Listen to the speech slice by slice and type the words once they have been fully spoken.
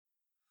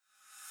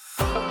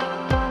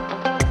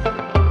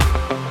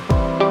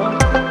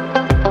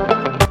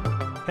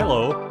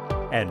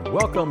and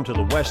welcome to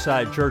the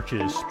Westside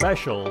Church's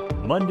special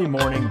Monday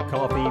Morning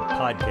Coffee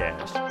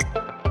Podcast.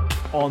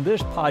 On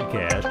this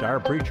podcast, our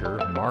preacher,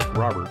 Mark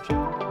Roberts,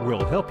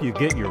 will help you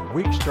get your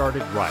week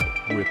started right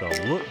with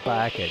a look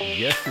back at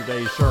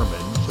yesterday's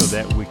sermon so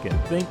that we can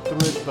think through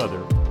it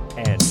further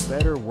and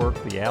better work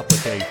the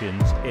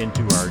applications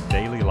into our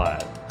daily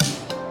lives.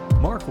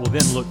 Mark will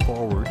then look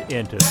forward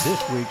into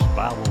this week's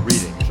Bible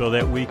reading so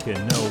that we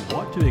can know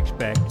what to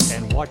expect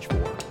and watch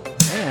for.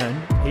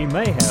 And he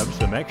may have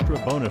some extra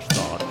bonus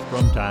thoughts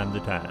from time to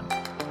time.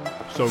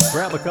 So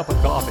grab a cup of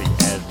coffee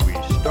as we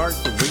start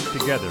the week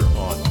together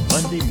on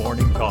Monday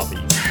Morning Coffee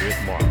with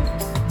Mark.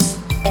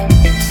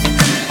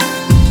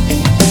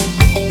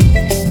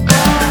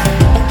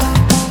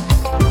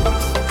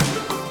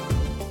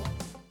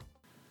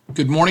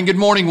 Good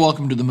morning.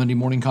 Welcome to the Monday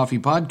Morning Coffee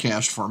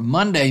Podcast for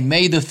Monday,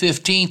 May the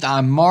 15th.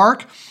 I'm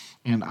Mark,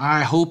 and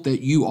I hope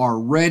that you are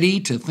ready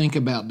to think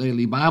about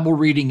daily Bible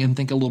reading and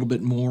think a little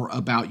bit more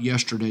about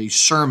yesterday's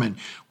sermon.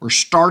 We're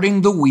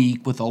starting the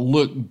week with a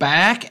look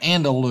back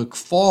and a look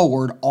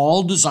forward,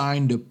 all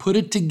designed to put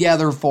it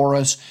together for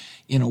us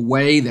in a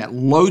way that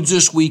loads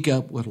this week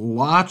up with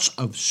lots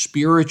of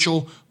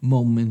spiritual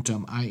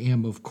momentum. I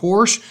am, of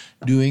course,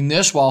 doing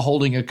this while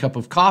holding a cup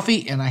of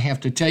coffee, and I have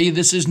to tell you,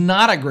 this is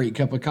not a great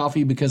cup of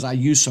coffee because I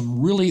use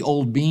some really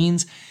old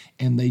beans,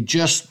 and they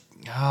just,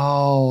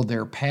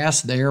 they're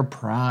past their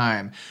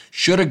prime.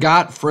 Should have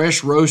got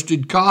fresh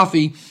roasted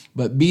coffee,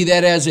 but be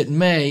that as it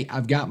may,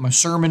 I've got my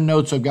sermon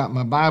notes, I've got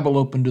my Bible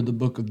open to the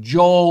book of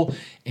Joel,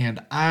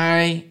 and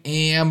I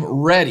am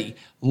ready.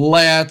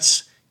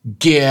 Let's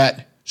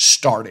get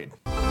started.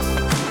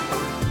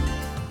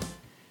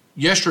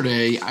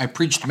 Yesterday, I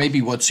preached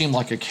maybe what seemed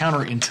like a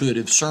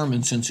counterintuitive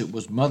sermon since it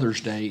was Mother's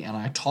Day, and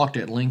I talked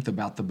at length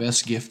about the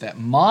best gift that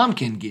mom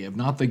can give,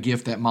 not the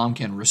gift that mom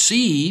can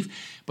receive,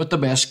 but the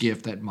best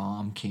gift that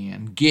mom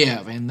can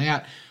give. And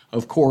that,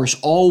 of course,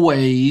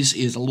 always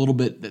is a little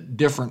bit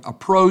different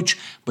approach,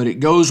 but it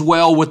goes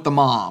well with the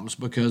moms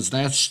because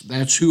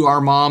that's who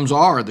our moms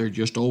are. They're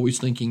just always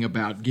thinking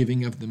about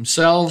giving of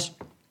themselves,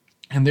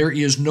 and there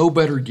is no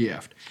better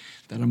gift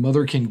that a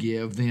mother can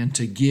give than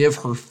to give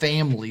her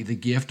family the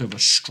gift of a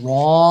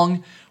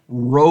strong,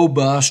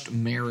 robust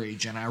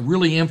marriage. And I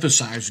really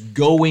emphasize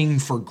going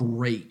for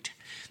great.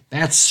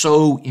 That's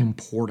so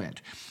important.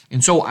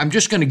 And so I'm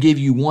just going to give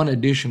you one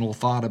additional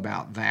thought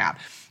about that.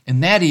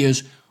 And that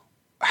is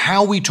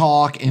how we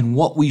talk and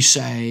what we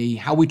say,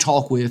 how we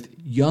talk with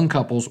young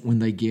couples when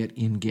they get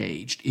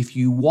engaged. If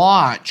you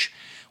watch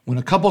when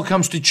a couple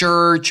comes to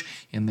church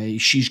and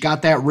she's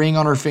got that ring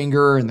on her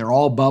finger and they're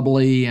all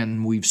bubbly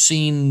and we've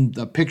seen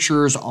the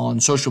pictures on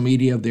social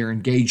media of their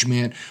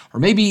engagement, or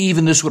maybe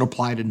even this would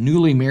apply to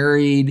newly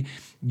married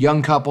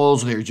young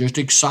couples, they're just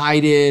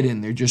excited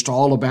and they're just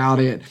all about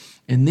it.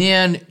 And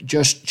then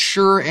just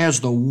sure as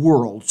the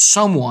world,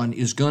 someone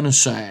is going to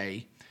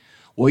say,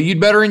 well,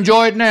 you'd better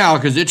enjoy it now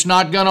because it's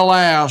not going to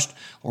last.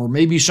 Or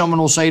maybe someone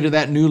will say to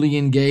that newly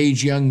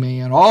engaged young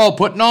man,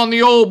 putting on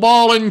the old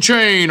ball and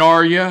chain,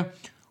 are you?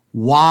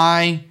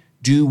 Why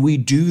do we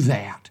do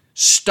that?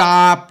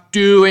 Stop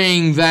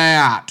doing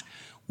that.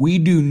 We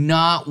do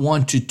not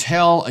want to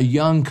tell a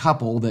young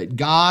couple that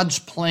God's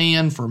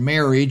plan for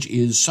marriage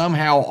is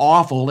somehow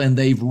awful and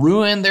they've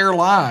ruined their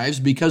lives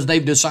because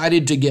they've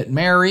decided to get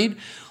married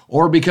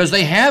or because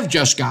they have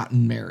just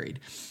gotten married.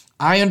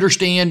 I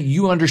understand,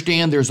 you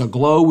understand there's a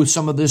glow with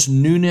some of this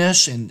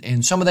newness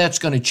and some of that's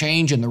going to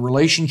change and the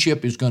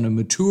relationship is going to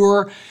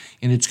mature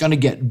and it's going to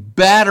get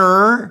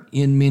better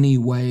in many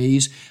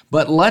ways.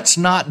 But let's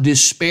not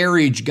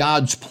disparage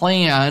God's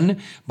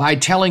plan by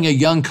telling a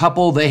young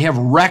couple they have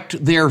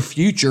wrecked their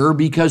future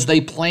because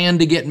they plan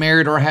to get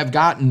married or have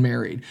gotten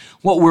married.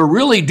 What we're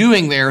really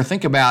doing there,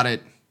 think about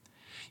it,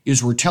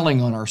 is we're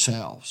telling on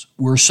ourselves.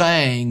 We're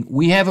saying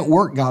we haven't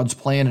worked God's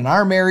plan and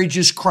our marriage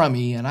is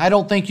crummy and I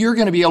don't think you're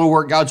going to be able to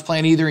work God's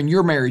plan either and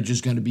your marriage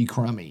is going to be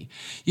crummy.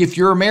 If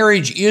your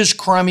marriage is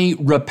crummy,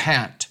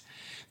 repent.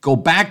 Go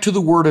back to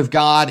the Word of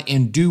God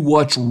and do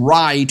what's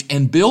right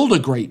and build a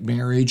great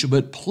marriage,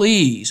 but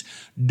please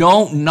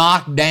don't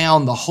knock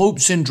down the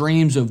hopes and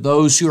dreams of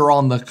those who are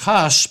on the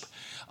cusp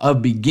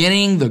of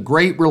beginning the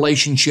great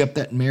relationship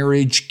that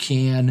marriage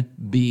can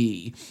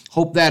be.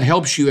 Hope that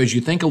helps you as you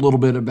think a little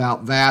bit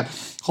about that.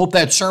 Hope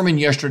that sermon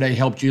yesterday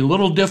helped you. A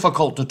little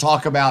difficult to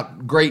talk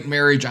about great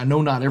marriage. I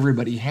know not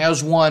everybody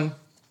has one,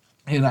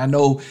 and I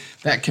know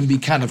that can be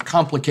kind of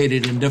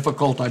complicated and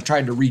difficult. I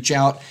tried to reach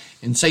out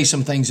and say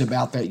some things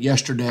about that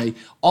yesterday.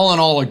 All in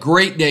all, a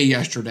great day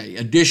yesterday.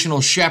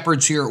 Additional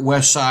shepherds here at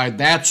Westside.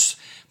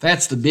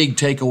 That's the big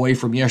takeaway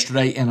from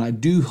yesterday, and I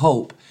do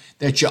hope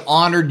that you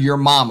honored your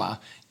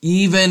mama,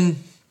 even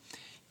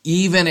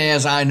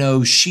as I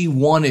know she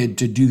wanted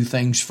to do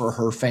things for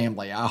her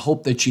family. I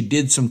hope that you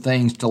did some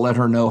things to let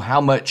her know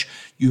how much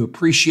you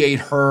appreciate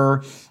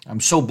her. I'm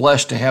so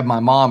blessed to have my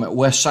mom at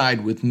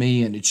Westside with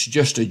me, and it's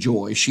just a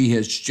joy. She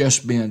has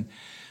just been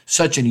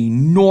such an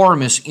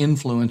enormous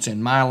influence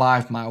in my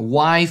life. My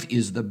wife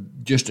is the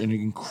just an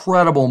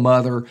incredible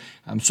mother.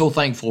 I'm so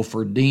thankful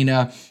for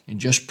Dina, and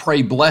just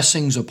pray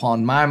blessings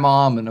upon my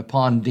mom and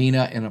upon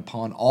Dina and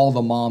upon all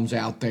the moms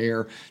out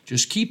there.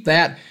 Just keep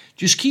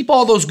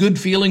all those good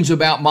feelings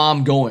about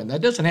mom going.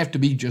 That doesn't have to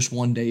be just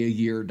one day a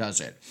year, does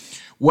it?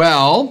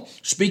 Well,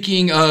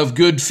 speaking of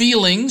good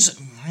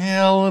feelings,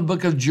 the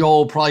book of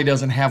Joel probably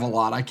doesn't have a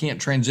lot. I can't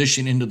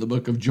transition into the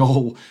book of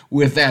Joel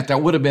with that.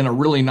 That would have been a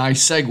really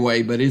nice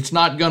segue, but it's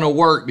not going to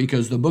work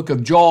because the book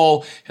of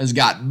Joel has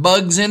got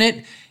bugs in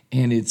it,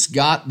 and it's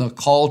got the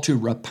call to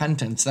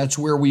repentance. That's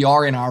where we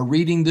are in our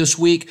reading this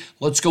week.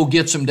 Let's go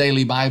get some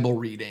daily Bible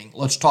reading.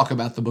 Let's talk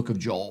about the book of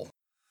Joel.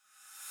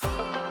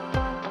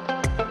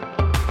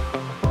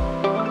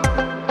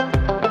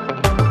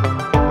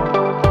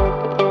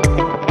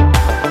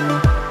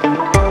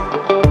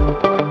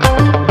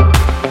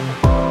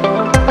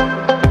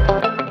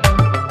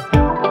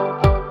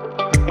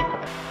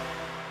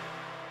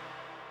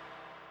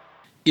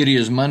 It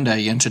is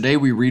Monday, and today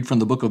we read from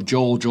the book of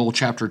Joel, Joel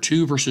chapter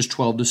 2, verses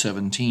 12 to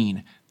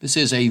 17. This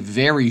is a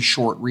very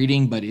short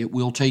reading, but it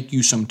will take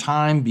you some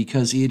time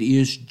because it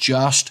is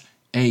just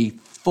a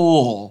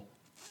full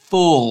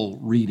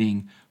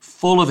reading,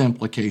 full of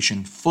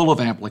implication, full of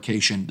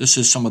application. This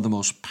is some of the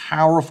most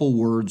powerful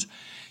words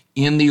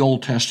in the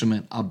Old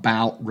Testament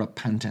about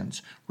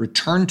repentance.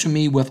 Return to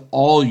me with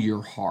all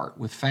your heart,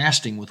 with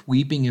fasting, with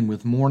weeping, and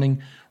with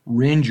mourning.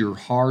 Rend your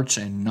hearts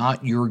and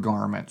not your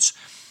garments.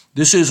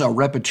 This is a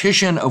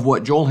repetition of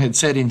what Joel had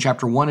said in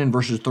chapter 1 in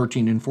verses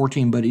 13 and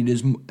 14, but it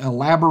is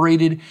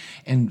elaborated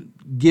and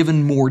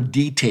given more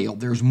detail.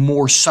 There's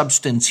more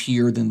substance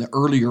here than the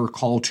earlier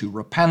call to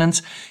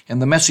repentance.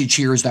 And the message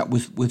here is that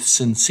with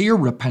sincere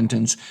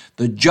repentance,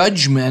 the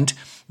judgment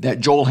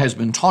that Joel has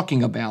been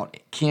talking about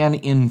can,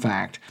 in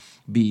fact,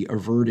 be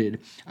averted.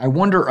 I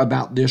wonder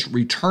about this,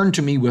 return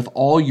to me with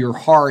all your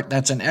heart.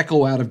 That's an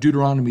echo out of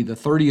Deuteronomy, the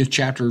 30th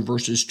chapter,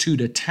 verses 2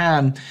 to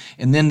 10.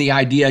 And then the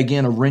idea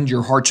again of rend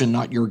your hearts and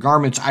not your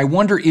garments. I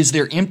wonder, is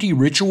there empty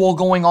ritual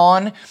going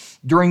on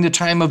during the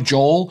time of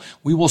Joel?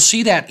 We will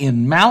see that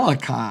in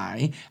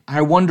Malachi.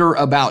 I wonder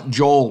about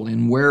Joel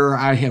and where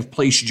I have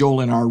placed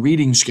Joel in our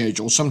reading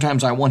schedule.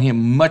 Sometimes I want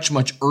him much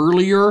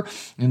earlier,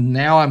 and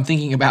now I'm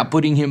thinking about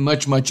putting him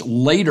much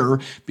later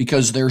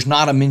because there's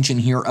not a mention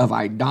here of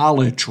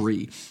idolatry.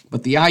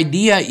 But the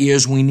idea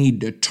is we need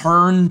to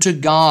turn to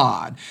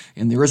God.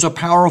 And there is a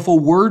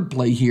powerful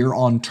wordplay here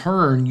on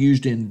turn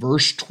used in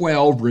verse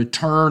 12,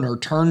 return or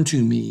turn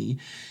to me.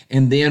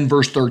 And then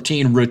verse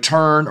 13,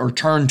 return or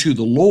turn to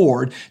the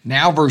Lord.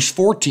 Now verse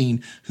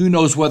 14, who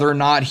knows whether or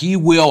not he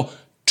will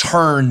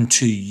turn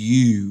to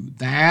you.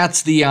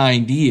 That's the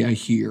idea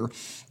here.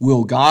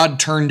 Will God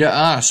turn to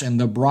us? And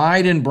the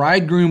bride and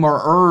bridegroom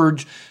are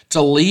urged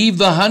to leave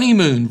the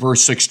honeymoon,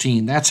 verse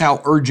 16. That's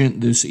how urgent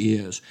this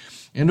is.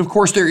 And of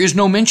course, there is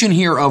no mention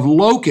here of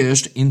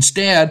locust.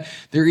 Instead,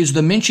 there is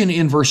the mention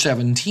in verse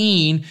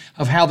 17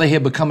 of how they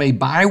have become a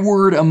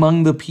byword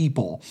among the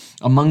people,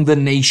 among the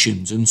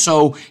nations. And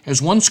so,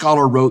 as one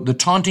scholar wrote, the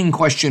taunting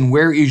question,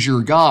 where is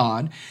your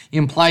God,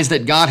 implies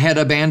that God had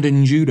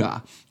abandoned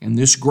Judah. And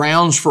this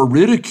grounds for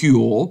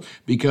ridicule,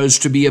 because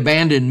to be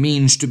abandoned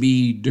means to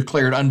be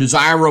declared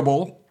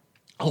undesirable,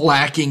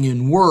 lacking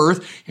in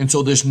worth, and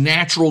so this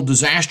natural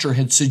disaster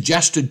had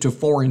suggested to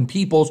foreign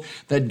peoples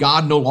that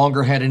God no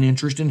longer had an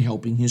interest in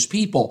helping his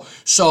people.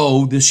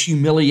 So this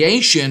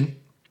humiliation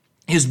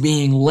is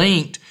being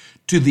linked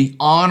to the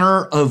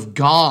honor of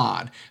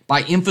God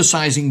by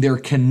emphasizing their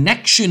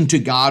connection to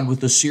God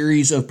with a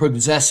series of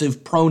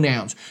possessive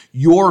pronouns.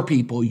 Your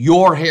people,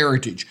 your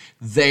heritage,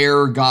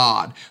 their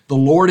God. The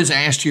Lord is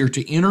asked here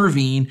to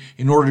intervene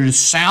in order to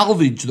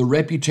salvage the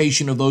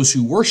reputation of those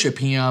who worship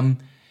him,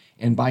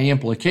 and by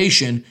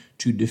implication,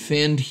 to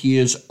defend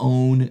his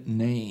own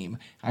name.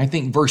 I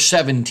think verse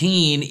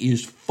 17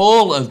 is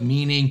full of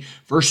meaning.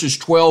 Verses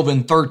 12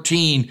 and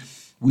 13,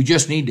 we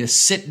just need to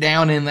sit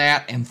down in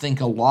that and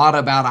think a lot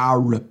about our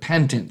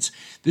repentance.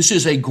 This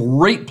is a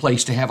great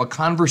place to have a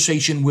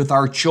conversation with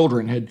our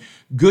children. Had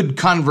good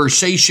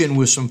conversation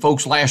with some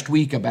folks last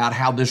week about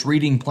how this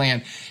reading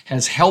plan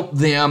has helped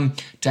them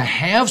to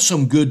have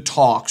some good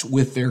talks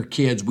with their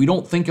kids. We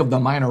don't think of the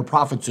minor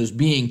prophets as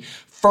being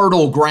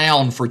fertile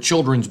ground for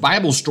children's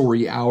Bible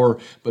story hour,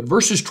 but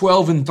verses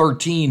 12 and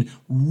 13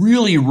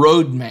 really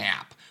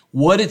roadmap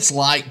what it's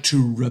like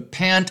to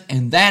repent,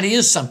 and that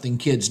is something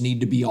kids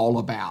need to be all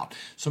about.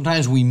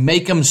 Sometimes we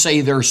make them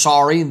say they're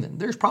sorry, and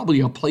there's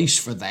probably a place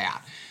for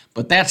that,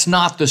 but that's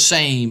not the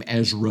same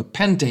as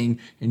repenting,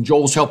 and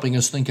Joel's helping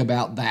us think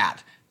about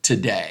that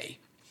today.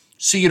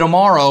 See you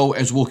tomorrow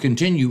as we'll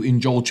continue in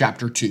Joel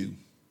chapter 2.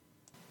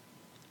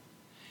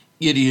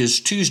 It is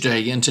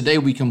Tuesday, and today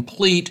we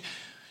complete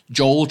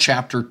Joel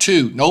chapter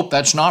 2. Nope,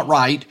 that's not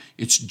right.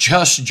 It's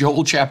just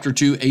Joel chapter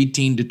 2,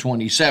 18 to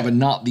 27,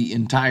 not the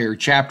entire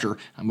chapter.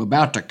 I'm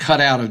about to cut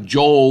out of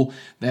Joel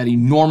that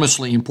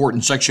enormously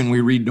important section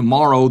we read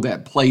tomorrow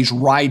that plays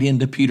right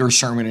into Peter's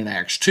sermon in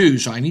Acts 2,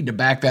 so I need to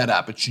back that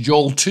up. It's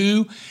Joel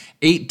 2,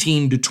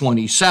 18 to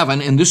 27,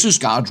 and this is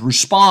God's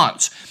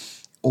response,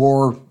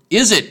 or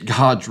is it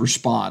God's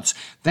response?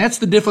 That's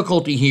the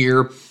difficulty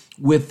here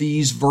with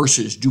these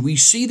verses. Do we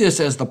see this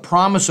as the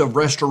promise of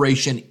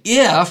restoration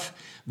if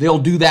they'll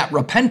do that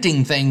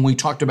repenting thing we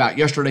talked about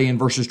yesterday in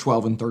verses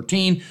 12 and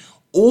 13,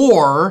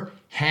 or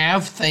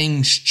have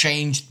things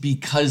changed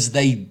because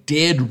they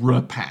did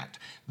repent?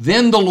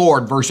 Then the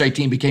Lord, verse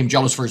 18, became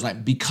jealous for his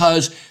land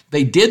because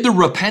they did the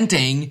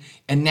repenting,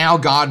 and now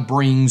God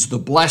brings the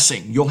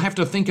blessing. You'll have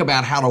to think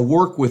about how to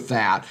work with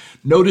that.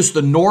 Notice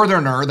the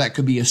northerner, that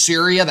could be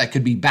Assyria, that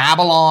could be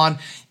Babylon.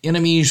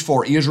 Enemies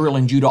for Israel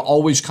and Judah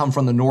always come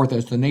from the north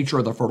as the nature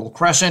of the Fertile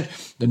Crescent.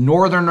 The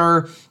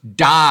northerner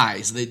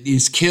dies,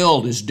 is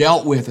killed, is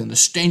dealt with, and the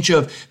stench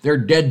of their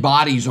dead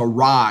bodies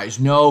arise.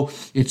 No,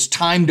 it's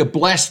time to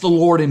bless the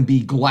Lord and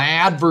be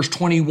glad. Verse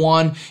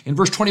 21, and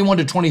verse 21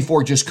 to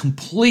 24 just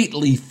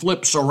completely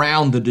flips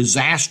around the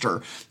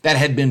disaster that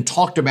had been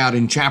talked about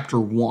in chapter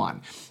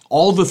 1.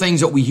 All the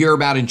things that we hear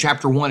about in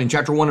chapter 1. In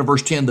chapter 1 and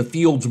verse 10, the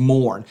fields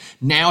mourn.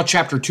 Now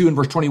chapter 2 and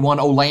verse 21,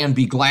 O land,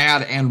 be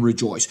glad and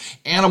rejoice.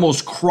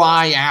 Animals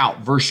cry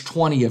out. Verse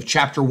 20 of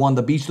chapter 1,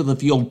 the beasts of the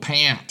field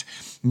pant.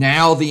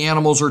 Now the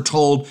animals are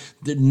told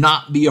to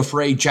not be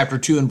afraid, chapter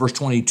 2 and verse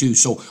 22.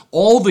 So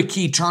all the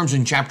key terms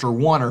in chapter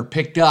 1 are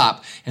picked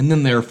up, and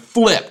then they're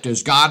flipped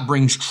as God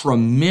brings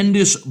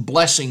tremendous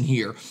blessing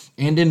here.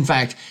 And in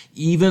fact,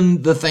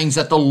 even the things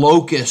that the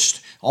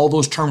locust, all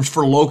those terms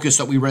for locust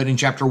that we read in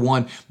chapter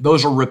 1,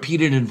 those are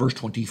repeated in verse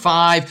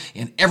 25,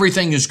 and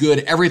everything is good,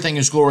 everything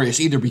is glorious,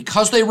 either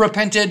because they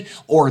repented,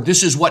 or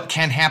this is what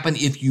can happen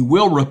if you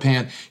will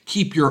repent.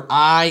 Keep your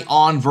eye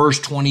on verse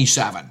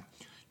 27.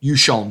 You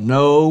shall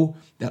know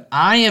that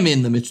I am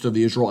in the midst of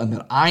Israel, and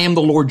that I am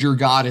the Lord your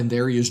God, and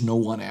there is no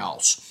one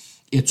else.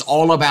 It's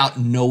all about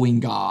knowing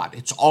God.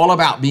 It's all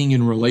about being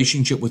in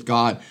relationship with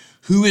God.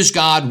 Who is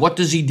God? What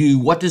does he do?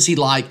 What does he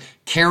like?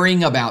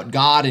 Caring about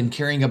God and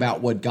caring about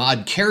what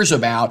God cares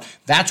about.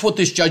 That's what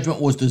this judgment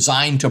was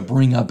designed to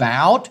bring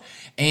about.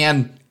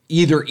 And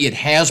either it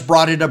has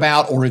brought it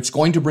about or it's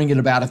going to bring it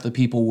about if the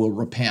people will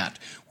repent.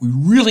 We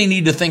really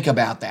need to think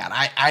about that.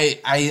 I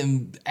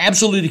am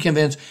absolutely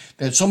convinced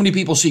that so many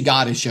people see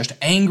God as just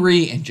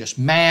angry and just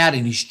mad,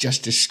 and he's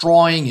just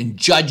destroying and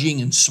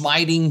judging and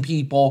smiting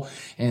people.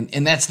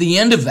 And that's the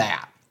end of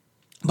that.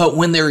 But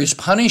when there is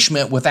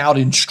punishment without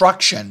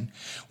instruction,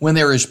 when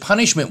there is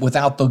punishment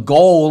without the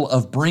goal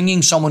of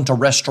bringing someone to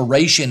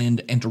restoration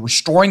and to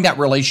restoring that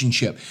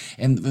relationship,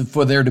 and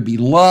for there to be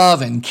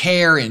love and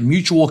care and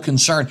mutual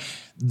concern,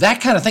 that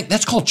kind of thing,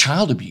 that's called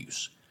child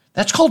abuse.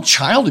 That's called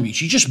child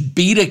abuse. You just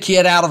beat a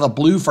kid out of the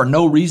blue for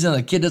no reason.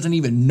 The kid doesn't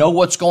even know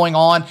what's going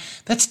on.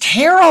 That's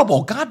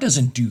terrible. God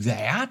doesn't do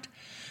that.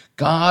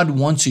 God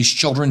wants his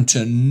children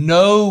to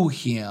know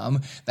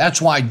him.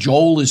 That's why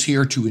Joel is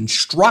here to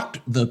instruct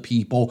the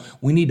people.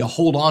 We need to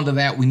hold on to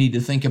that. We need to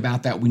think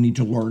about that. We need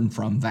to learn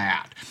from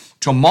that.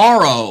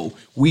 Tomorrow,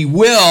 we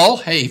will,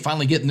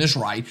 finally getting this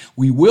right,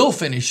 we will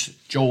finish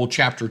Joel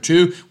chapter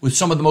 2 with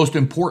some of the most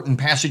important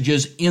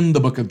passages in the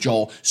book of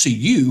Joel. See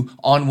you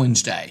on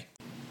Wednesday.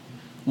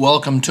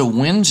 Welcome to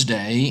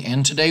Wednesday,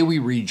 and today we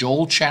read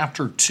Joel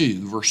chapter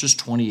 2, verses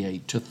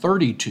 28 to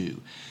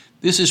 32.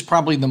 This is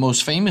probably the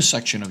most famous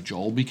section of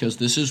Joel because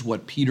this is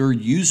what Peter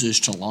uses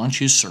to launch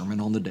his sermon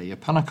on the day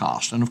of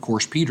Pentecost. And of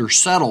course, Peter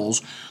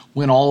settles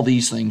when all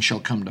these things shall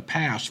come to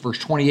pass. Verse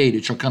 28,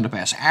 it shall come to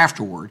pass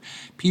afterward.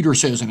 Peter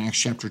says in Acts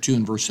chapter 2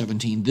 and verse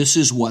 17, this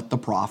is what the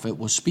prophet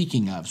was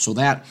speaking of. So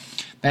that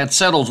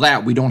settles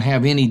that. We don't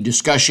have any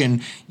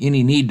discussion,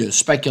 any need to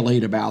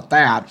speculate about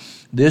that.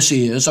 This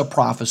is a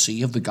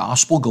prophecy of the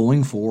gospel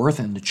going forth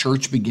and the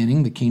church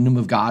beginning, the kingdom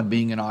of God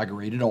being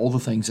inaugurated, all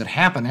the things that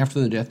happen after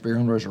the death,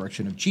 burial, and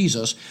resurrection of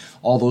Jesus,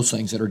 all those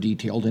things that are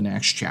detailed in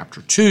Acts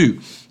chapter 2.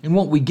 And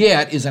what we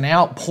get is an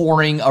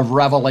outpouring of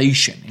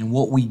revelation. And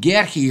what we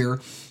get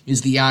here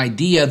is the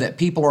idea that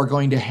people are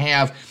going to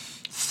have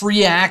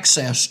free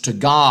access to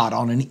God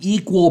on an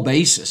equal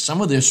basis.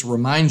 Some of this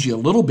reminds you a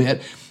little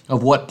bit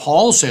of what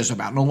Paul says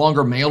about no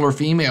longer male or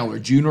female or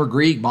Jew or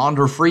Greek, bond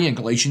or free in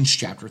Galatians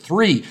chapter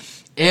 3.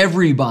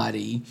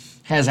 Everybody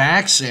has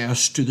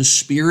access to the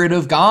Spirit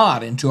of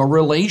God and to a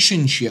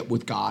relationship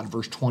with God,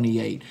 verse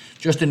 28.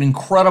 Just an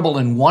incredible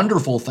and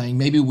wonderful thing.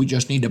 Maybe we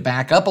just need to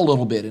back up a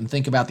little bit and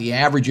think about the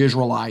average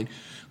Israelite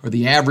or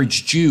the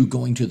average Jew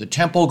going to the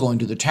temple, going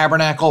to the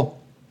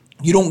tabernacle.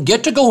 You don't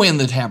get to go in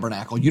the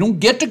tabernacle. You don't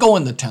get to go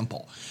in the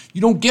temple.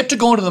 You don't get to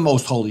go into the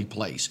most holy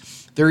place.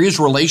 There is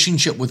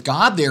relationship with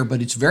God there,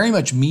 but it's very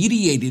much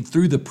mediated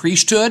through the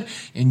priesthood,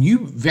 and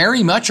you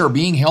very much are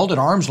being held at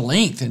arm's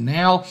length. And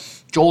now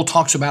Joel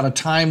talks about a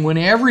time when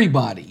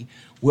everybody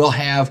will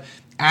have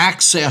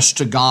access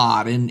to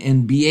God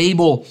and be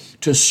able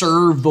to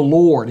serve the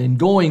Lord. And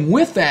going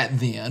with that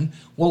then,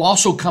 will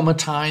also come a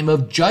time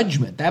of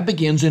judgment. That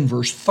begins in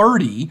verse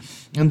 30,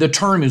 and the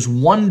term is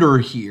wonder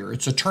here.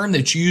 It's a term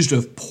that's used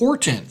of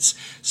portents,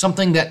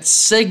 something that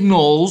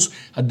signals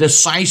a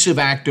decisive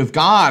act of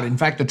God. In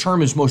fact, the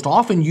term is most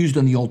often used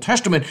in the Old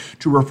Testament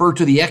to refer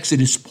to the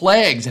Exodus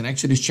plagues in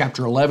Exodus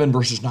chapter 11,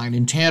 verses 9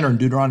 and 10, or in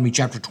Deuteronomy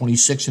chapter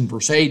 26 and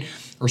verse 8,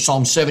 or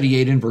Psalm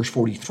 78 and verse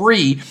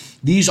 43.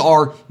 These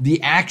are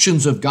the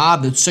actions of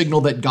God that signal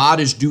that God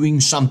is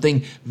doing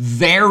something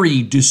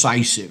very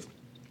decisive.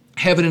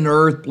 Heaven and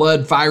earth,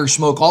 blood, fire,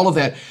 smoke, all of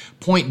that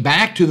point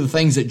back to the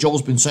things that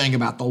Joel's been saying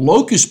about the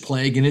locust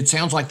plague, and it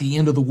sounds like the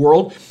end of the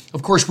world.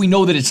 Of course, we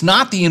know that it's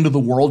not the end of the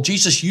world.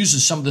 Jesus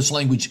uses some of this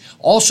language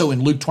also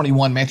in Luke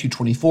 21, Matthew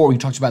 24, when he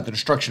talks about the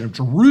destruction of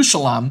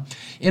Jerusalem.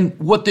 And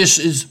what this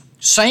is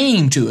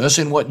saying to us,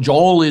 and what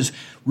Joel is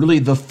really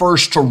the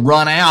first to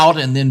run out,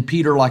 and then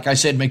Peter, like I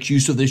said, makes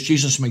use of this,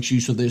 Jesus makes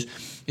use of this,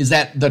 is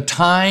that the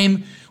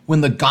time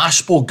when the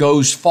gospel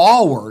goes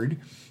forward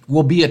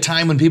will be a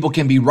time when people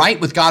can be right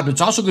with God, but it's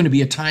also going to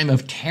be a time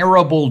of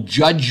terrible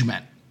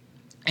judgment.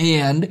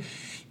 And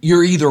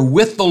you're either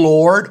with the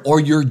Lord or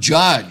you're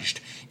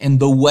judged. And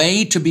the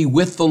way to be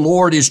with the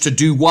Lord is to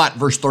do what?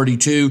 Verse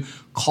 32,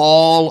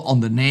 call on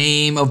the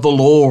name of the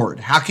Lord.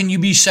 How can you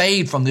be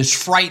saved from this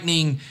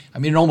frightening,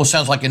 it almost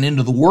sounds like an end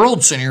of the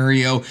world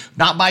scenario,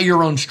 not by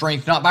your own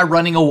strength, not by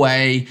running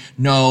away,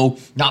 no,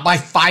 not by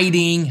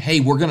fighting.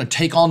 Hey, we're going to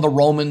take on the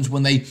Romans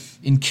when they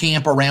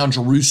encamp around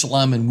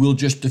Jerusalem and we'll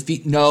just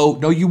defeat. No,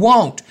 you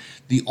won't.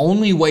 The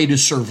only way to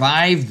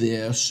survive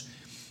this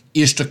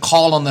is to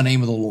call on the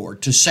name of the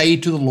Lord, to say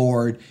to the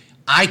Lord,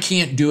 I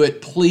can't do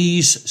it,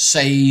 please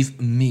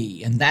save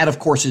me. And that, of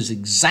course, is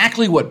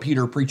exactly what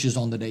Peter preaches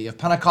on the day of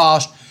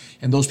Pentecost,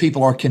 and those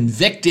people are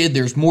convicted.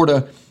 There's more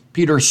to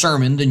Peter's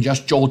sermon than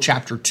just Joel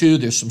chapter 2.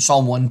 There's some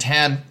Psalm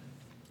 110,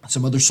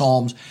 some other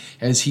Psalms,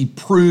 as he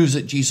proves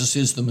that Jesus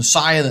is the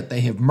Messiah that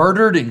they have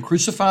murdered and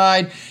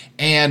crucified.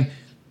 And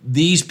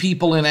these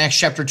people in Acts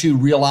chapter 2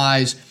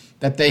 realize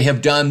that they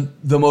have done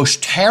the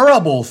most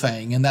terrible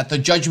thing and that the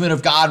judgment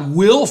of God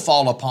will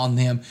fall upon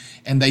them.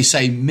 And they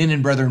say, men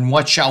and brethren,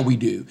 what shall we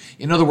do?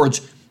 In other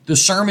words, the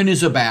sermon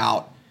is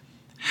about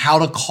how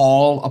to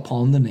call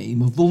upon the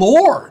name of the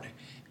Lord.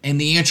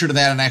 And the answer to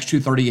that in Acts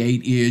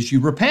 2:38 is you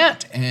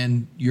repent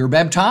and you're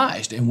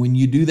baptized. And when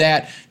you do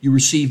that, you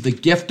receive the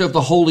gift of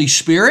the Holy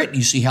Spirit.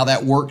 You see how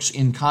that works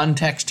in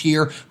context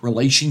here,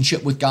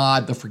 relationship with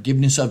God, the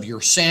forgiveness of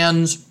your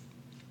sins.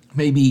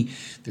 Maybe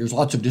there's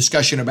lots of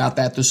discussion about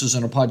that. This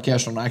isn't a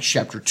podcast on Acts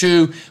chapter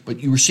 2, but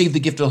you receive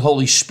the gift of the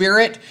Holy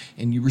Spirit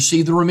and you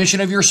receive the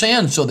remission of your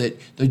sins so that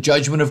the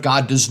judgment of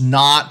God does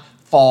not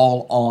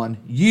fall on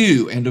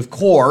you. And of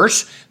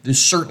course,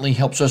 this certainly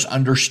helps us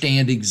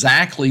understand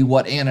exactly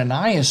what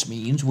Ananias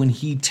means when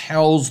he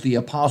tells the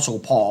Apostle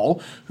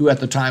Paul, who at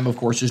the time, of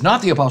course, is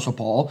not the Apostle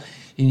Paul,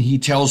 and he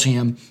tells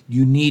him,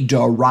 you need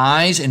to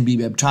arise and be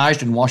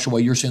baptized and wash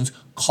away your sins,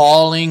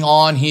 calling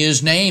on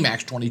his name,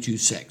 Acts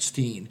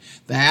 22:16.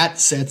 That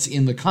sets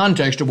in the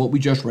context of what we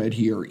just read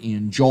here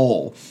in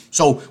Joel.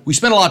 So we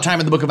spend a lot of time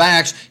in the book of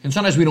Acts, and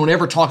sometimes we don't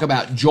ever talk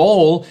about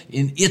Joel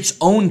in its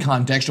own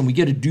context, and we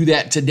get to do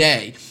that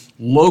today.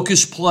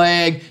 Locust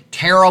plague,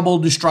 terrible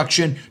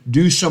destruction,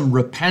 do some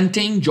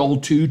repenting, Joel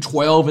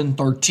 2:12 and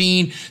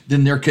 13.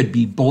 Then there could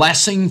be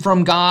blessing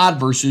from God,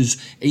 verses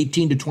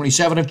 18 to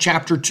 27 of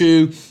chapter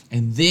 2.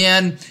 And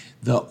then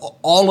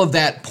all of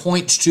that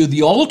points to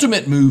the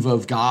ultimate move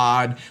of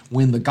God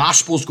when the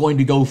gospel is going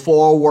to go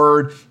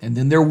forward. And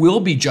then there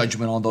will be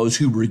judgment on those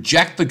who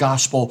reject the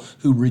gospel,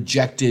 who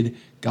rejected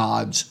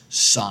God's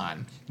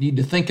Son. Need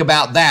to think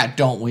about that,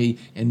 don't we?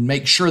 And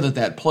make sure that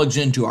that plugs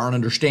into our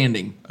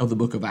understanding of the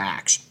book of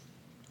Acts.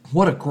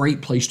 What a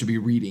great place to be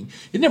reading.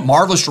 Isn't it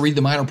marvelous to read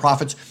the minor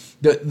prophets?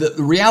 The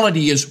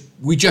reality is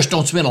we just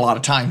don't spend a lot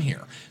of time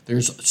here.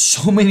 There's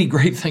so many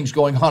great things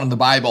going on in the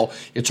Bible.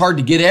 It's hard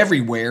to get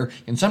everywhere.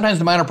 And sometimes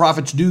the minor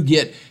prophets do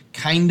get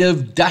kind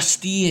of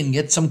dusty and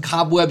get some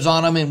cobwebs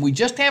on them, and we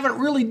just haven't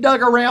really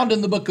dug around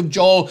in the book of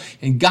Joel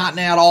and gotten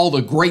out all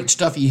the great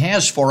stuff he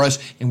has for us,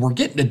 and we're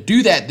getting to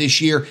do that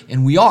this year,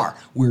 and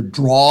we're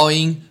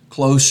drawing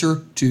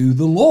closer to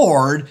the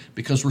Lord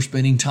because we're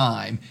spending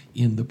time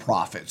in the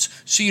prophets.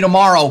 See you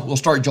tomorrow. We'll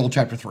start Joel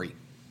chapter 3.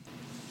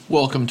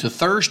 Welcome to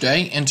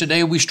Thursday, and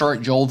today we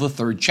start Joel, the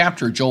third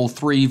chapter, Joel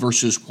 3,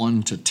 verses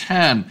 1 to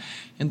 10.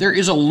 And there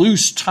is a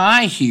loose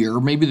tie here,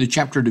 maybe the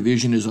chapter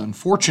division is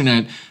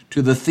unfortunate,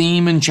 to the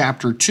theme in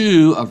chapter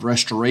 2 of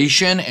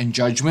restoration and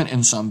judgment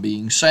and some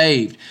being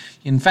saved.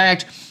 In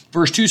fact,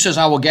 verse 2 says,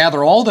 I will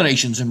gather all the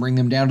nations and bring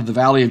them down to the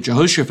valley of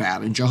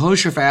Jehoshaphat. And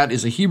Jehoshaphat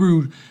is a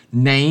Hebrew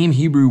name,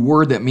 Hebrew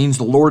word that means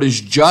the Lord is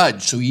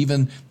judge. So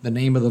even the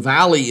name of the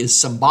valley is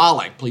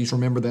symbolic. Please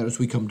remember that as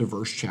we come to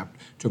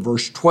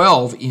verse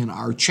 12 in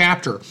our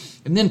chapter.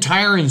 And then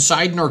Tyre and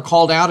Sidon are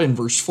called out in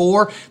verse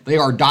 4. They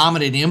are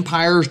dominant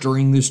empires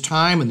during this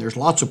time, and there's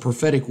lots of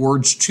prophetic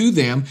words to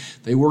them.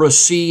 They were a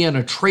sea and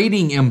a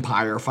trading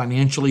empire,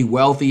 financially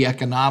wealthy,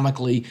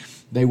 economically.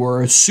 They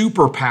were a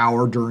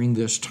superpower during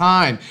this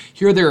time.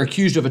 Here they're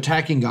accused of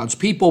attacking God's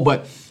people,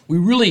 but we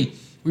really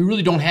We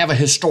really don't have a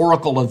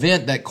historical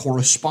event that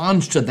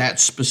corresponds to that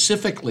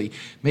specifically.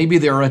 Maybe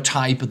they're a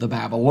type of the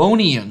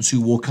Babylonians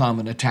who will come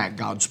and attack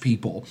God's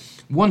people.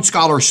 One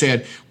scholar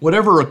said,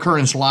 whatever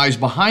occurrence lies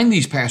behind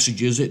these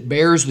passages, they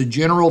bear the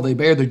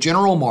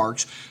general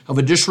marks of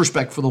a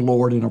disrespect for the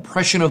Lord and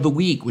oppression of the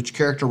weak, which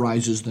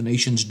characterizes the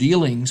nation's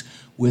dealings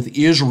with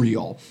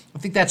Israel. I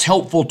think that's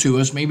helpful to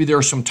us. Maybe there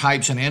are some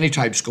types and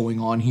antitypes going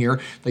on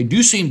here. They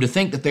do seem to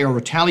think that they are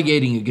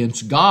retaliating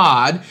against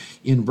God.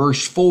 In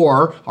verse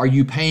 4, are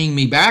you paying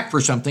me back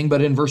for something?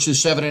 But in verses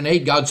 7 and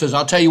 8, God says,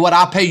 I'll tell you what,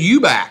 I'll pay you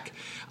back.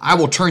 I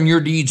will turn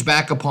your deeds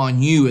back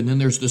upon you. And then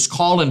there's this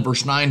call in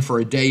verse 9 for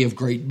a day of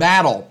great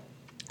battle.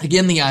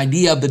 Again, the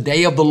idea of the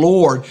day of the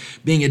Lord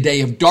being a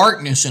day of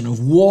darkness and of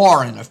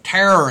war and of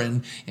terror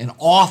and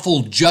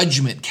awful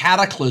judgment,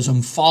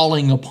 cataclysm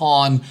falling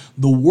upon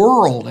the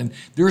world. And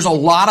there's a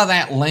lot of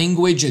that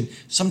language, and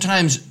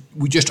sometimes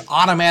we just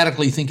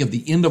automatically think of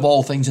the end of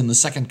all things in the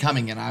second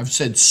coming. And I've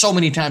said so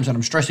many times, and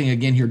I'm stressing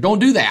again here, don't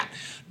do that.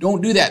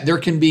 Don't do that. There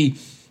can be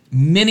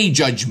many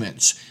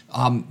judgments,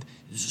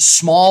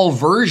 small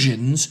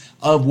versions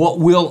of what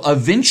will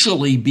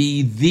eventually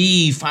be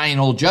the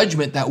final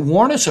judgment that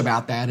warn us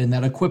about that and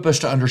that equip us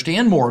to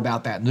understand more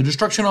about that. And the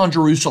destruction on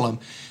Jerusalem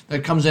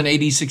that comes in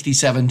AD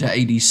 67 to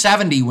AD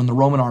 70 when the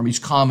Roman armies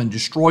come and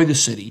destroy the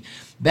city,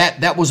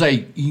 that was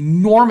a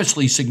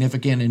enormously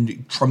significant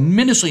and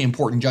tremendously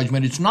important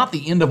judgment. It's not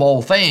the end of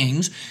all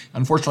things.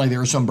 Unfortunately,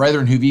 there are some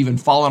brethren who've even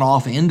fallen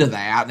off into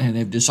that and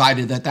have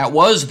decided that that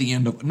was the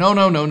end of...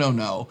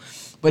 No.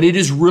 But it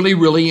is really,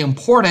 really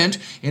important,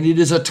 and it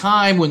is a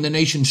time when the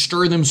nations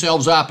stir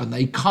themselves up and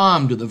they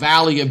come to the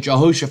valley of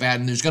Jehoshaphat,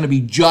 and there's going to be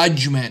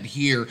judgment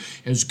here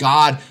as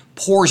God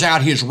pours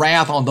out his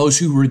wrath on those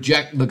who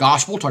reject the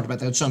gospel. Talked about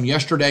that some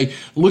yesterday.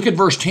 Look at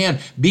verse 10.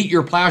 Beat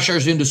your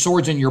plowshares into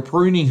swords and your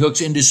pruning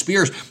hooks into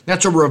spears.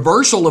 That's a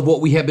reversal of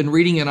what we have been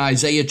reading in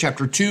Isaiah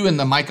chapter 2 and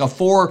the Micah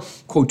 4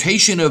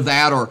 quotation of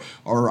that,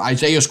 or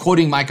Isaiah's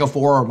quoting Micah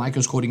 4 or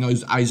Micah's quoting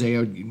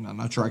Isaiah. I'm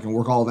not sure I can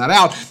work all that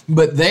out.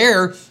 But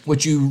there,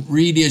 what you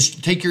read is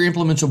take your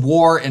implements of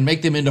war and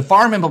make them into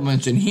farm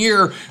implements. And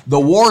here, the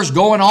war's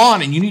going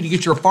on and you need to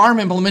get your farm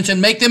implements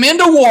and make them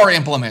into war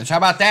implements. How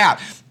about that?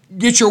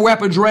 Get your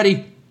weapons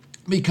ready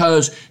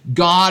because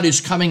God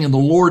is coming and the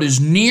Lord is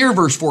near,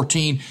 verse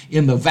 14,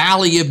 in the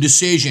valley of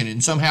decision.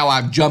 And somehow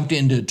I've jumped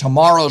into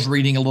tomorrow's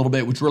reading a little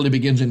bit, which really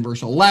begins in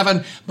verse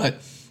 11.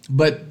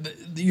 But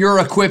you're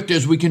equipped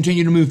as we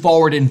continue to move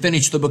forward and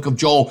finish the book of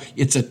Joel.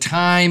 It's a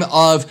time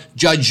of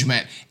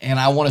judgment. And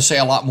I want to say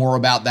a lot more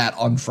about that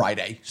on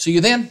Friday. See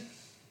you then.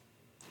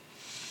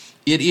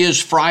 It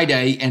is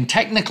Friday, and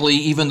technically,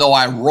 even though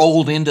I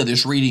rolled into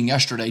this reading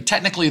yesterday,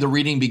 technically the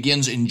reading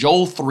begins in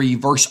Joel 3,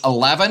 verse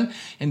 11,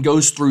 and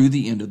goes through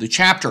the end of the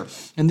chapter.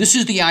 And this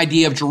is the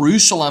idea of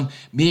Jerusalem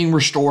being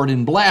restored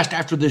and blessed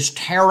after this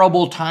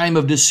terrible time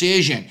of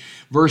decision.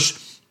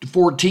 Verse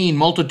 14,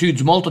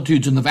 multitudes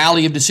in the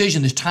valley of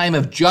decision, this time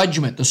of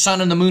judgment. The sun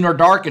and the moon are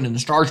darkened, and the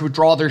stars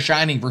withdraw their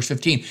shining. Verse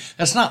 15,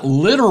 that's not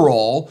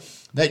literal.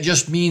 That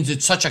just means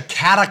it's such a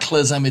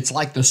cataclysm. It's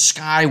like the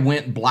sky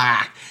went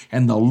black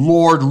and the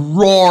Lord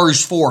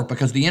roars forth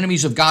because the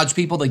enemies of God's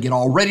people, they get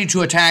all ready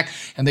to attack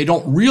and they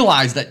don't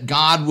realize that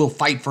God will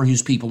fight for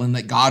his people and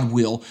that God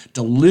will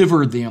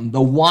deliver them.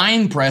 The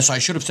winepress, I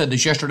should have said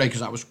this yesterday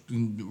because I was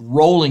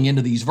rolling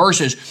into these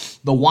verses.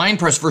 The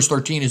winepress, verse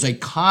 13, is a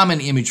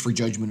common image for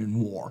judgment and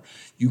war.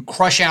 You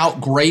crush out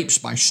grapes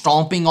by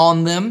stomping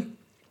on them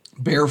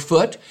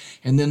barefoot,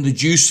 and then the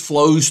juice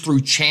flows through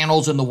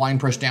channels in the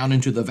winepress down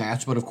into the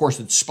vats, but of course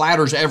it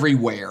splatters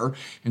everywhere,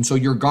 and so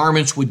your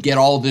garments would get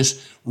all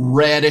this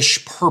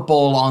reddish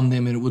purple on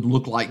them and it would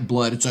look like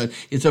blood.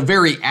 It's a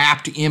very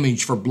apt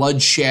image for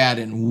bloodshed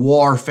and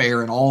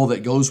warfare and all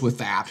that goes with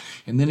that.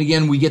 And then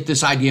again, we get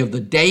this idea of the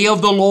day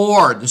of the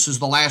Lord. This is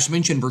the last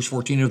mention, verse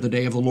 14, of the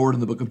day of the Lord in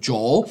the book of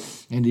Joel.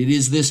 And it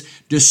is this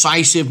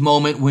decisive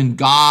moment when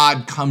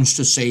God comes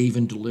to save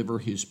and deliver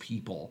his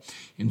people.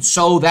 And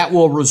so that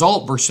will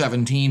result, verse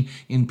 17,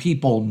 in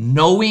people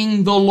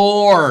knowing the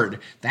Lord.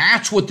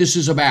 That's what this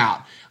is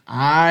about.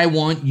 I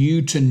want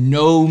you to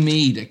know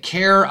me, to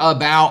care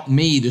about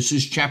me. This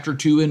is chapter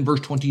 2 and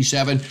verse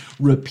 27,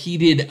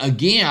 repeated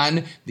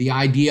again, the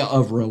idea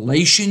of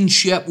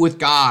relationship with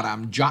God.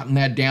 I'm jotting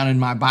that down in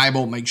my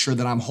Bible, make sure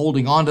that I'm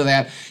holding on to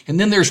that. And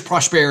then there's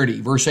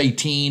prosperity, verse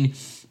 18,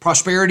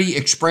 prosperity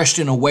expressed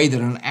in a way that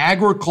an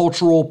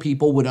agricultural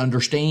people would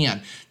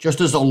understand,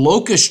 just as a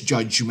locust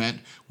judgment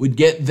would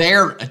get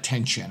their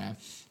attention. I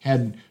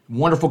had a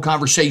wonderful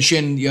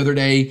conversation the other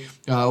day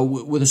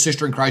with a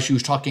sister in Christ who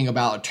was talking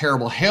about a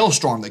terrible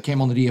hailstorm that came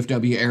on the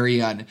DFW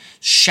area and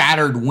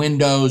shattered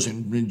windows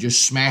and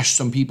just smashed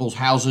some people's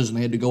houses, and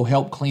they had to go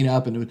help clean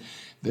up. And it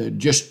was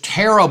just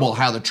terrible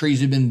how the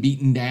trees had been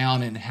beaten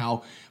down and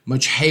how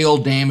much hail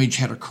damage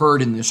had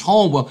occurred in this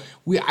home. Well,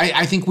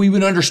 I think we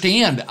would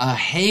understand a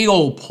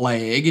hail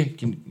plague.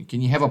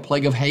 Can you have a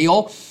plague of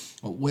hail?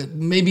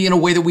 maybe in a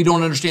way that we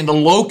don't understand, the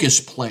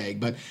locust plague,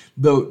 but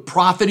the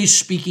prophet is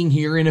speaking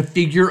here in a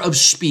figure of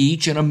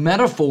speech and a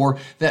metaphor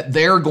that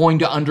they're going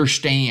to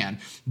understand.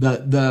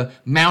 The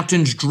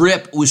mountains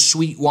drip with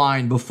sweet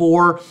wine.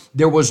 Before,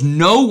 there was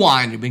no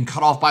wine. It had been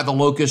cut off by the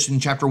locust in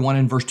chapter 1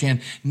 and verse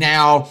 10.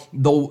 Now,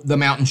 the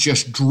mountains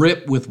just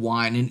drip with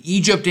wine. And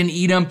Egypt and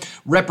Edom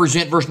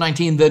represent, verse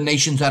 19, the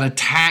nations that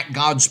attack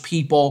God's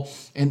people,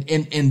 and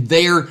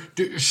they're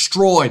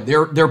destroyed.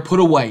 They're put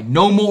away.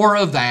 No more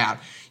of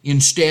that.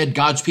 Instead,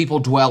 God's people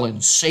dwell in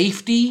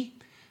safety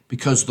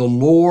because the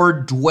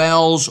Lord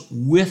dwells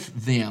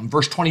with them.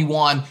 Verse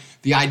 21,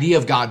 the idea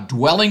of God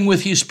dwelling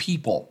with his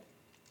people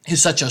is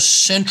such a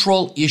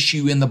central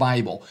issue in the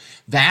Bible.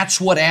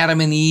 That's what Adam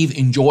and Eve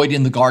enjoyed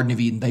in the Garden of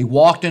Eden. They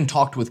walked and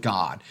talked with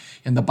God.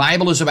 And the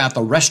Bible is about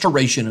the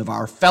restoration of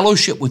our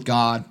fellowship with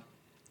God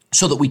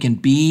so that we can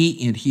be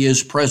in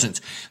his presence.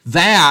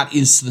 That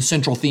is the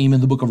central theme in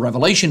the book of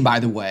Revelation,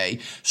 by the way.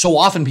 So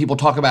often people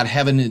talk about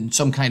heaven in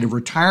some kind of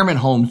retirement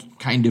home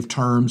kind of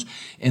terms,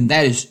 and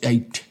that is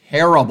a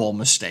terrible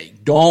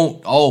mistake.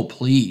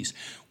 Please.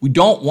 We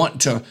don't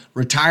want to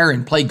retire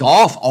and play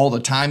golf all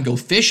the time, go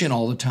fishing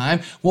all the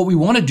time. What we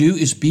want to do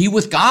is be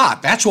with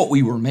God. That's what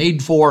we were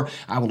made for.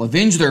 I will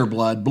avenge their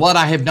blood. Blood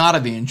I have not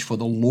avenged, for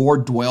the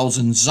Lord dwells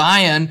in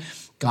Zion.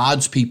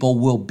 God's people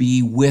will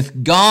be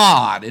with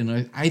God.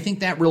 And I think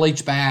that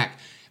relates back.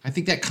 I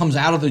think that comes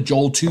out of the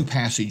Joel 2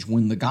 passage.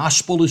 When the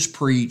gospel is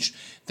preached,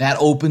 that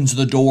opens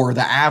the door,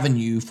 the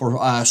avenue for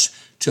us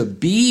to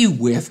be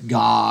with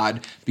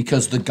God,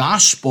 because the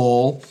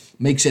gospel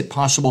makes it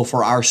possible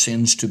for our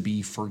sins to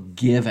be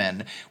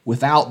forgiven.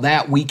 Without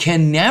that, we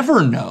can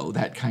never know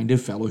that kind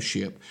of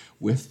fellowship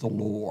with the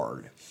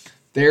Lord.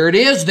 There it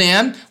is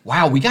then.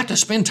 Wow, we got to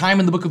spend time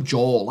in the book of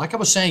Joel. Like I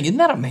was saying, isn't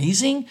that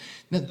amazing?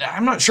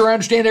 I'm not sure I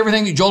understand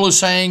everything that Joel is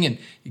saying and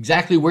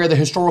exactly where the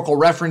historical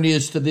reference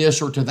is to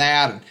this or to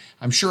that. And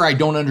I'm sure I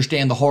don't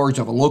understand the horrors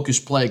of a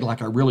locust plague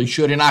like I really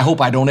should, and I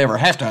hope I don't ever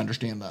have to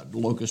understand the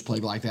locust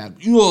plague like that.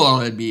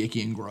 It'd be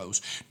icky and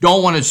gross.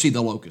 Don't want to see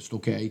the locust,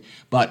 okay?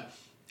 But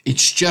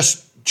it's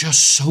just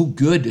so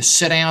good to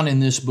sit down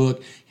in this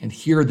book and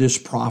hear this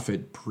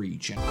prophet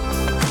preach.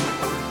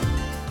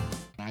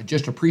 I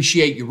just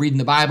appreciate you reading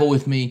the Bible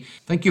with me.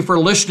 Thank you for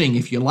listening.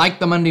 If you like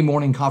the Monday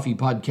Morning Coffee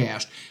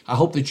podcast, I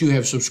hope that you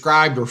have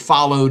subscribed or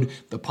followed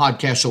the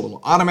podcast so it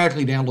will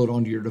automatically download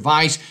onto your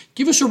device.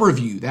 Give us a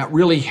review. That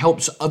really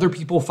helps other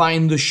people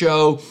find the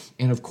show.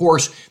 And of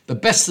course, the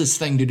bestest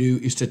thing to do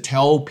is to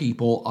tell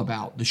people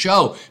about the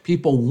show.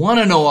 People want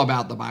to know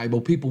about the Bible.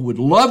 People would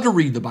love to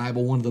read the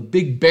Bible. One of the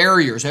big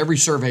barriers, every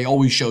survey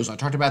always shows, I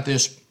talked about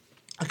this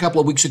a couple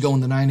of weeks ago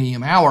in the 9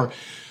 a.m. hour,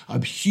 a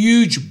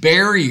huge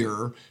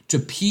barrier to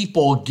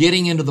people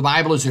getting into the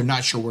Bible is they're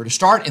not sure where to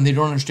start and they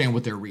don't understand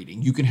what they're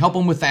reading. You can help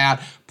them with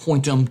that.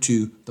 Point them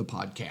to the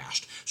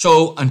podcast.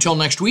 So until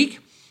next week,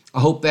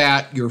 I hope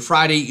that your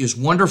Friday is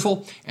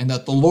wonderful and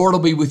that the Lord will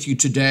be with you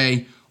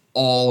today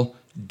all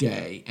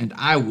day. And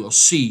I will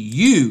see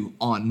you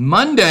on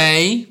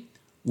Monday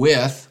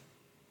with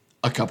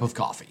a cup of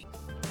coffee.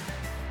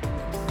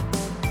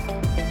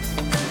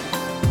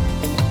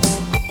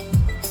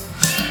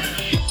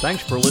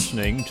 Thanks for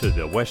listening to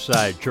the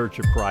Westside Church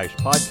of Christ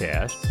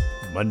podcast,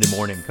 Monday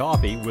Morning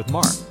Coffee with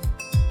Mark.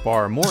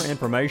 For more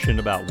information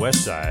about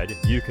Westside,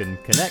 you can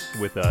connect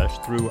with us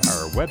through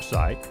our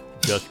website,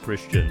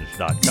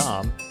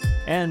 justchristians.com,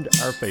 and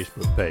our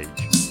Facebook page.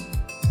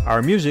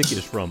 Our music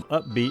is from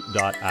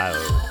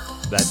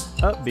Uppbeat.io. That's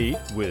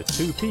Uppbeat with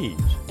 2 P's,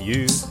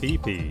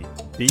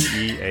 UPPBEAT,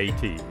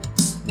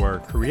 where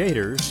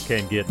creators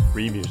can get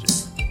free music.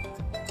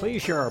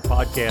 Please share our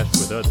podcast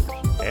with others,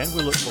 and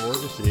we look forward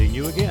to seeing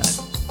you again,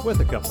 with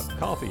a cup of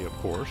coffee, of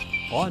course,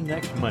 on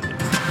next Monday.